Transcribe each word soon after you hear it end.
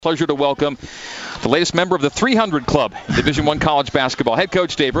Pleasure to welcome the latest member of the 300 Club, Division I college basketball. Head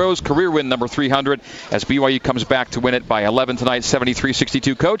coach Dave Rose, career win number 300 as BYU comes back to win it by 11 tonight,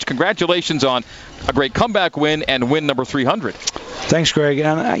 73-62. Coach, congratulations on a great comeback win and win number 300. Thanks, Greg.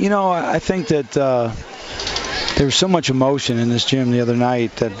 And, I think that there was so much emotion in this gym the other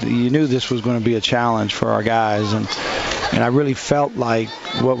night that you knew this was going to be a challenge for our guys. And I really felt like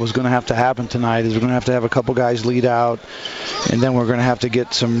what was going to have to happen tonight is we're going to have a couple guys lead out, and then we're going to have to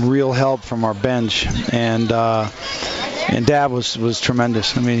get some real help from our bench. And Dab was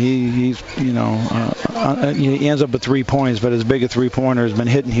tremendous. I mean, he ends up with 3 points, but his big a three-pointer has been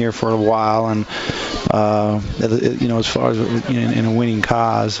hitting here for a while, and as far as in a winning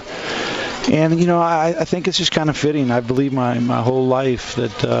cause. And I think it's just kind of fitting. I believe my whole life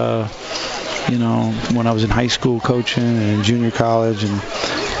that when I was in high school coaching and in junior college, and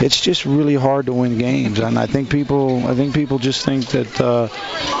it's just really hard to win games. And I think people just think that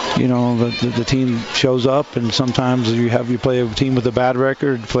the team shows up, and sometimes you play a team with a bad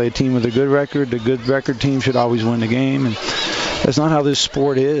record, play a team with a good record. The good record team should always win the game, and that's not how this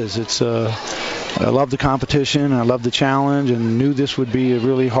sport is. I love the competition, I love the challenge, and knew this would be a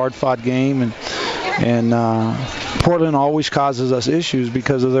really hard-fought game. And Portland always causes us issues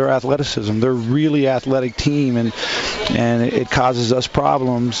because of their athleticism. They're a really athletic team, and it causes us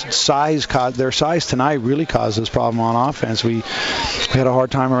problems. Their size tonight really caused us problem on offense. We had a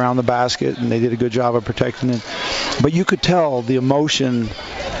hard time around the basket, and they did a good job of protecting it. But you could tell the emotion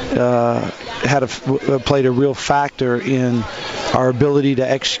played a real factor in our ability to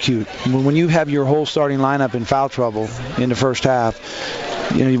execute. When you have your whole starting lineup in foul trouble in the first half,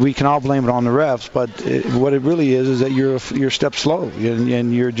 we can all blame it on the refs, but what it really is that you're a step slow,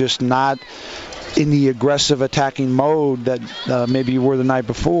 and you're just not in the aggressive attacking mode that maybe you were the night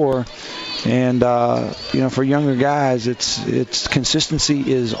before. And for younger guys, it's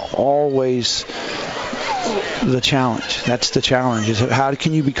consistency is always the challenge. That's the challenge, is how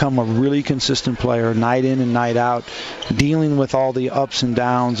can you become a really consistent player night in and night out, dealing with all the ups and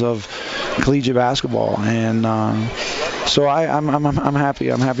downs of collegiate basketball. And so I'm happy.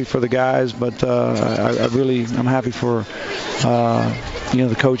 I'm happy for the guys, but I'm happy for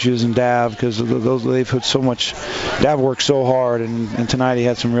the coaches and Dav, because they've put so much. Dav worked so hard, and tonight he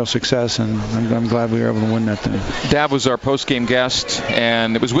had some real success, and I'm glad we were able to win that thing. Dav was our post-game guest,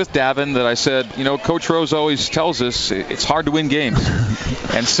 and it was with Davin that I said, Coach Rose always tells us it's hard to win games.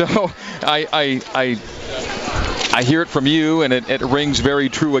 And so I hear it from you, and it rings very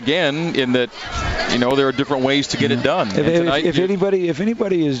true again in that, there are different ways to get it done. If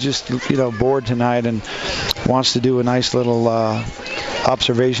anybody is just, bored tonight and wants to do a nice little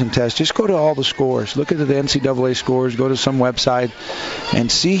observation test, just go to all the scores. Look at the NCAA scores, go to some website,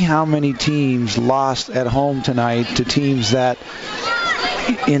 and see how many teams lost at home tonight to teams that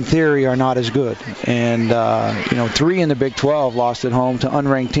in theory are not as good. And 3 in the Big 12 lost at home to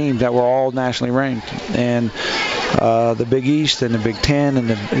unranked teams that were all nationally ranked. And the Big East and the Big 10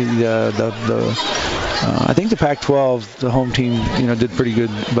 and I think the Pac-12, the home team, did pretty good.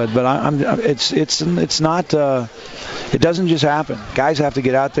 But it's not. It doesn't just happen. Guys have to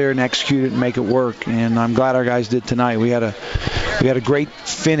get out there and execute it and make it work. And I'm glad our guys did tonight. We had a great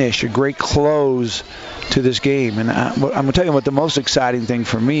finish, a great close to this game. And I'm going to tell you what the most exciting thing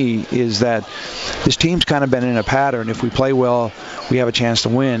for me is that this team's kind of been in a pattern. If we play well, we have a chance to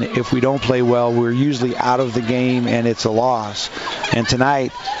win. If we don't play well, we're usually out of the game and it's a loss. And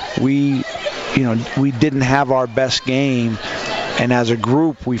tonight, we didn't have our best game. And as a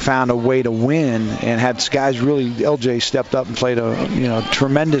group, we found a way to win, and had guys really. LJ stepped up and played a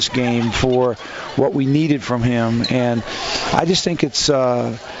tremendous game for what we needed from him, and I just think it's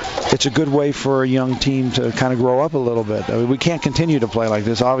a good way for a young team to kind of grow up a little bit. I mean, we can't continue to play like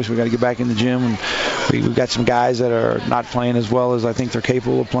this. Obviously, we got to get back in the gym, and we've got some guys that are not playing as well as I think they're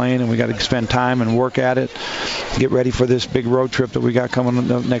capable of playing, and we got to spend time and work at it, get ready for this big road trip that we got coming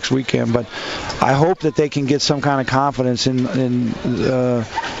up next weekend. But I hope that they can get some kind of confidence in the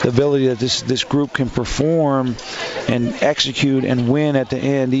ability that this group can perform and execute and win at the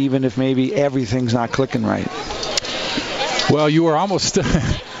end, even if maybe everything's not clicking right. Well, you were almost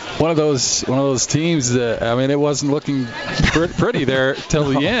one of those teams that, it wasn't looking pretty there till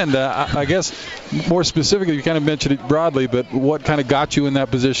the end. I guess more specifically, you kind of mentioned it broadly, but what kind of got you in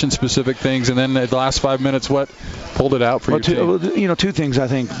that position, specific things, and then the last 5 minutes, what pulled it out for your team? Two things I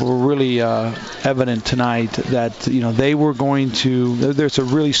think were really evident tonight, that they were going to. There's a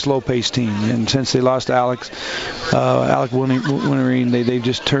really slow-paced team, and since they lost Alec Winterine, they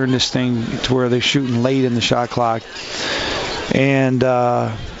just turned this thing to where they're shooting late in the shot clock, and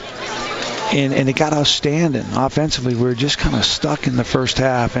and it got us standing. Offensively, we were just kind of stuck in the first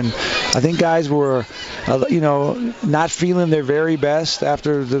half. And I think guys were, not feeling their very best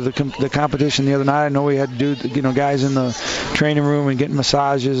after the competition the other night. I know we had to do, guys in the training room and getting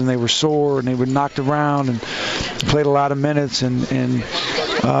massages, and they were sore and they were knocked around and played a lot of minutes.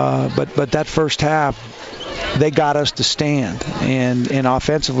 But that first half, they got us to stand, and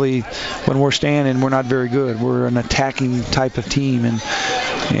offensively, when we're standing, we're not very good. We're an attacking type of team,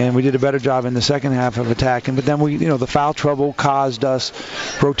 and we did a better job in the second half of attacking. But then the foul trouble caused us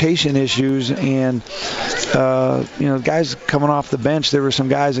rotation issues, and guys coming off the bench, there were some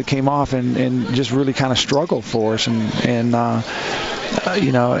guys that came off and just really kind of struggled for us, and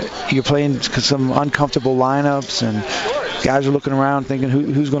you're playing some uncomfortable lineups, and guys are looking around thinking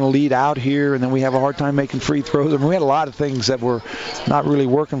who's going to lead out here, and then we have a hard time making free throws. I mean, we had a lot of things that were not really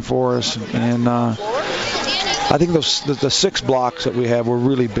working for us, and I think the 6 blocks that we have were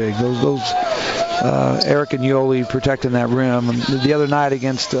really big. Those Eric and Yoli protecting that rim. And the other night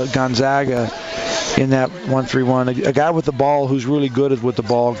against Gonzaga in that 1-3-1, a guy with the ball who's really good with the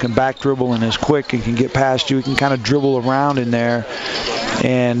ball, can back dribble and is quick and can get past you. He can kind of dribble around in there.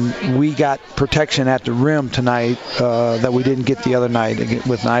 And we got protection at the rim tonight that we didn't get the other night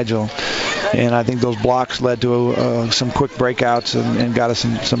with Nigel. And I think those blocks led to some quick breakouts and got us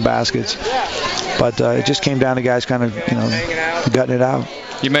some baskets. But it just came down to guys kind of, gutting it out.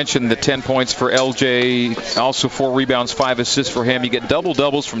 You mentioned the 10 points for LJ, also 4 rebounds, 5 assists for him. You get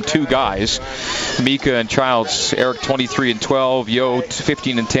double-doubles from 2 guys, Mika and Childs. Eric 23 and 12, Yo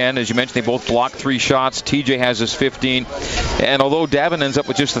 15 and 10. As you mentioned, they both blocked 3 shots. TJ has his 15. And although Davin ends up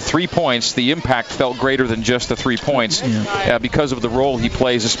with just the 3 points, the impact felt greater than just the 3 points because of the role he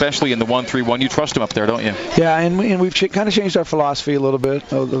plays, especially in the 1-3-1. You trust him up there, don't you? Yeah, and we've kind of changed our philosophy a little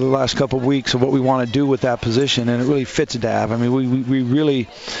bit over the last couple of weeks of what we want to do with that position, and it really fits Dav. I mean, we really,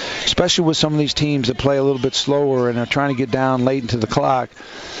 especially with some of these teams that play a little bit slower and are trying to get down late into the clock,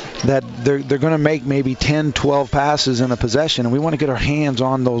 that they're going to make maybe 10, 12 passes in a possession, and we want to get our hands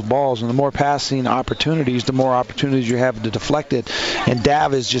on those balls. And the more passing opportunities, the more opportunities you have to deflect it. And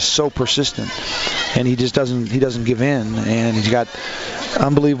Dav is just so persistent, and he doesn't give in, and he's got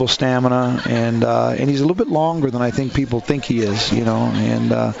unbelievable stamina, and he's a little bit longer than I think people think he is,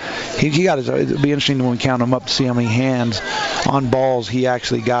 and it'll be interesting when we count him up to see how many hands on balls he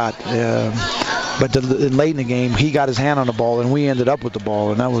actually got. But late in the game, he got his hand on the ball, and we ended up with the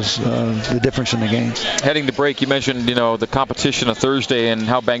ball, and that was the difference in the game. Heading to break, you mentioned the competition of Thursday and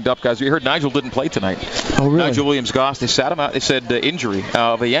how banged up guys. We heard Nigel didn't play tonight. Oh, really? Nigel Williams-Goss, they sat him out. They said injury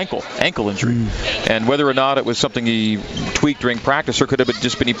of a ankle injury, and whether or not it was something he tweaked during practice or could have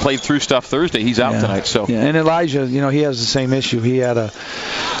just been he played through stuff Thursday, he's out tonight. So and Elijah, he has the same issue. He had a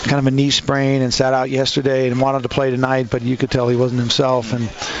kind of a knee sprain and sat out yesterday and wanted to play tonight, but you could tell he wasn't himself. And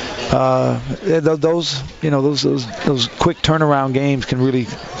those quick turnaround games can really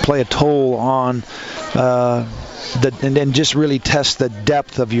play a toll on and then just really test the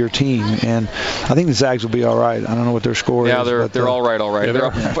depth of your team. And I think the Zags will be all right. I don't know what their score is. Yeah, they're all right. Yeah, they're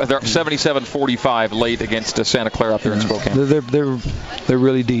up 77-45 late against Santa Clara up there in Spokane. They're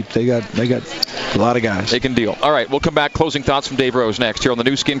really deep. They got a lot of guys. They can deal. All right, we'll come back. Closing thoughts from Dave Rose next here on the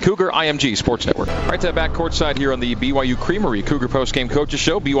new Skin Cougar IMG Sports Network. All right, back courtside here on the BYU Creamery Cougar Postgame Coaches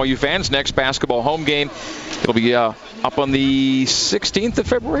Show. BYU fans, next basketball home game. It'll be up on the 16th of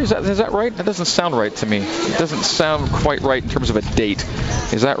February. Is that right? That doesn't sound right to me. It doesn't sound quite right in terms of a date.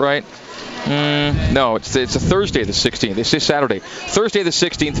 Is that right? No, it's a Thursday the 16th. They say Saturday. Thursday the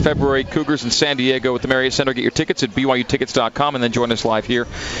 16th February, Cougars in San Diego at the Marriott Center. Get your tickets at BYUtickets.com and then join us live here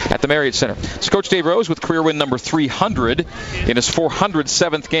at the Marriott Center. It's Coach Dave Rose with career win number 300 in his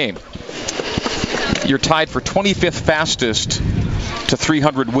 407th game. You're tied for 25th fastest to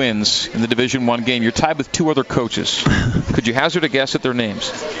 300 wins in the Division I game. You're tied with 2 other coaches. Could you hazard a guess at their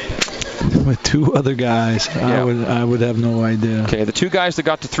names? With 2 other guys, yeah. I would have no idea. Okay, the 2 guys that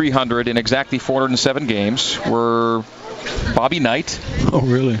got to 300 in exactly 407 games were Bobby Knight. Oh,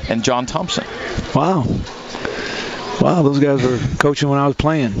 really? And John Thompson. Wow, those guys were coaching when I was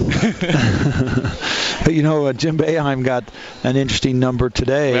playing. But Jim Boeheim got an interesting number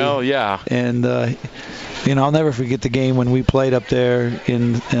today. Well, yeah. And I'll never forget the game when we played up there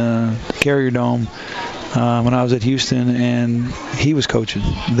in Carrier Dome. When I was at Houston, and he was coaching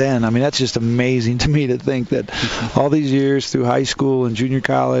then. I mean, that's just amazing to me to think that all these years through high school and junior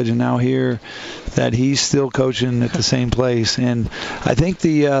college and now here, that he's still coaching at the same place. And I think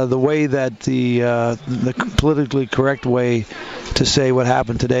the way that the politically correct way to say what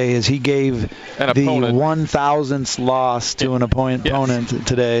happened today is he gave the 1,000th loss to an opponent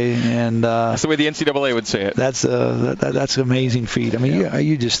today, and that's the way the NCAA would say it. That's an amazing feat. I mean,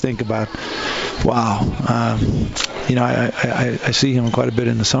 you just think about, wow. I see him quite a bit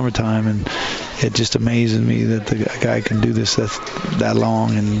in the summertime, and it just amazes me that the guy can do this that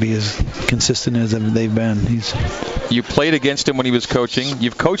long and be as consistent as they've been. You played against him when he was coaching.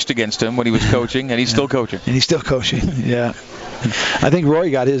 You've coached against him when he was coaching, and he's still coaching. And he's still coaching, yeah. I think Roy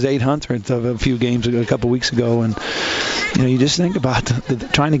got his 800th of a few games a couple weeks ago, and you just think about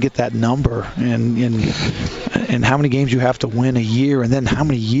trying to get that number and how many games you have to win a year, and then how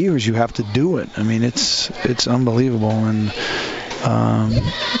many years you have to do it. I mean, it's unbelievable, and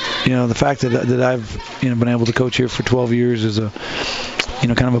the fact that I've been able to coach here for 12 years is a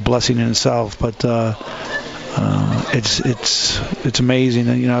kind of a blessing in itself, but. It's amazing.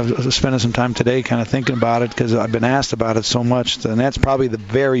 And, I was spending some time today kind of thinking about it because I've been asked about it so much. And that's probably the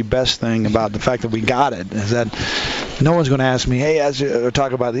very best thing about the fact that we got it is that no one's going to ask me, hey,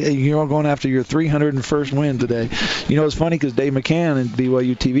 talk about it. Hey, you're going after your 301st win today. It's funny because Dave McCann and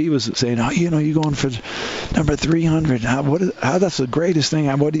BYU TV was saying, you're going for number 300. How that's the greatest thing.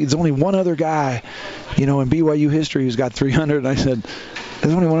 There's only one other guy, in BYU history who's got 300. And I said,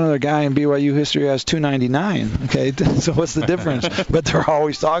 there's only one other guy in BYU history who has 299. Okay, so what's the difference? But they're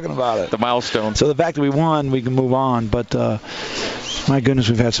always talking about it. The milestone. So the fact that we won, we can move on. But my goodness,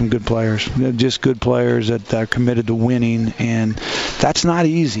 we've had some good players. Just good players that are committed to winning, and that's not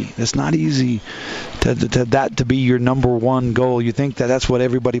easy. It's not easy to be your number one goal. You think that's what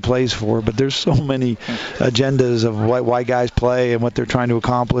everybody plays for, but there's so many agendas of why guys play and what they're trying to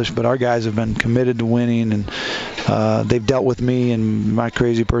accomplish. But our guys have been committed to winning, and they've dealt with me and my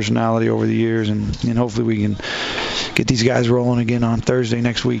crazy personality over the years, and hopefully we can get these guys rolling again on Thursday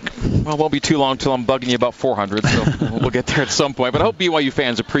next week. Well, it won't be too long till I'm bugging you about 400, so we'll get there at some point. But I hope BYU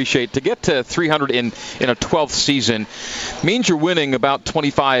fans appreciate to get to 300 in a 12th season means you're winning about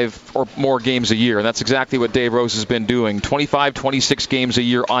 25 or more games a year, and that's exactly what Dave Rose has been doing. 25, 26 games a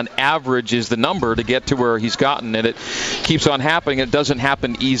year on average is the number to get to where he's gotten, and it keeps on happening. It doesn't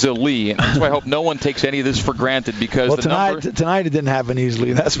happen easily, and that's why I hope no one takes any of this for granted because tonight it didn't happen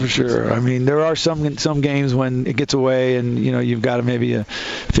easily, that's for sure. I mean, there are some games when it gets away and you've got maybe a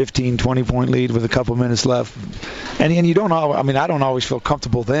 15, 20-point lead with a couple minutes left, and you don't. I don't always feel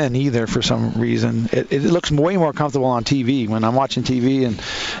comfortable then either for some reason. It looks way more comfortable on TV when I'm watching TV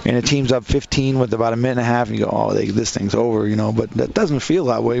and a team's up 15 with about a minute and a half, and you go, this thing's over, but that doesn't feel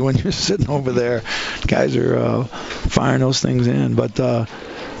that way when you're sitting over there. Guys are firing those things in, but I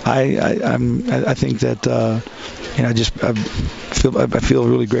think that I feel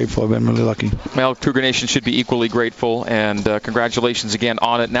really grateful. I've been really lucky. Well, Cougar Nation should be equally grateful, and congratulations again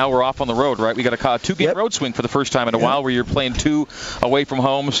on it. Now we're off on the road, right? We got a 2-game road swing for the first time in a while, where you're playing 2 away from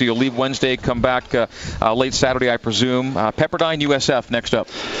home. So you'll leave Wednesday, come back late Saturday, I presume. Pepperdine, USF next up.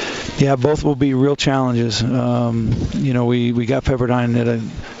 Yeah, both will be real challenges. We got Pepperdine at a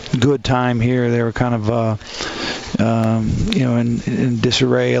good time here. They were kind of in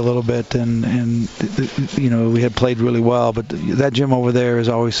disarray a little bit, and we had played really well, but that gym over there has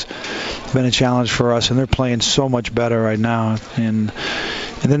always been a challenge for us, and they're playing so much better right now. And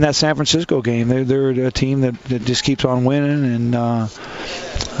then that San Francisco game, they're a team that just keeps on winning, and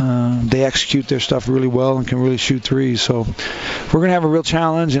they execute their stuff really well and can really shoot threes. So we're going to have a real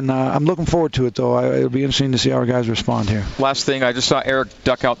challenge, and I'm looking forward to it, though. It'll be interesting to see how our guys respond here. Last thing, I just saw Eric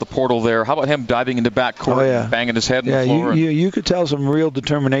duck out the portal there. How about him diving into backcourt and banging his head on the floor? You could tell some real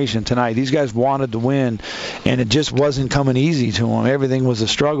determination tonight. These guys wanted to win, and it just wasn't coming easy to them. Everything was a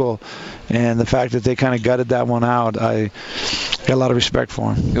struggle, and the fact that they kind of gutted that one out, I got a lot of respect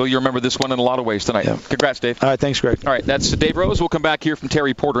for him. You remember this one in a lot of ways tonight. Yep. Congrats, Dave. All right, thanks, Greg. All right, that's Dave Rose. We'll come back here from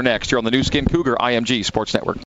Terry Porter next here on the new Skin Cougar IMG Sports Network.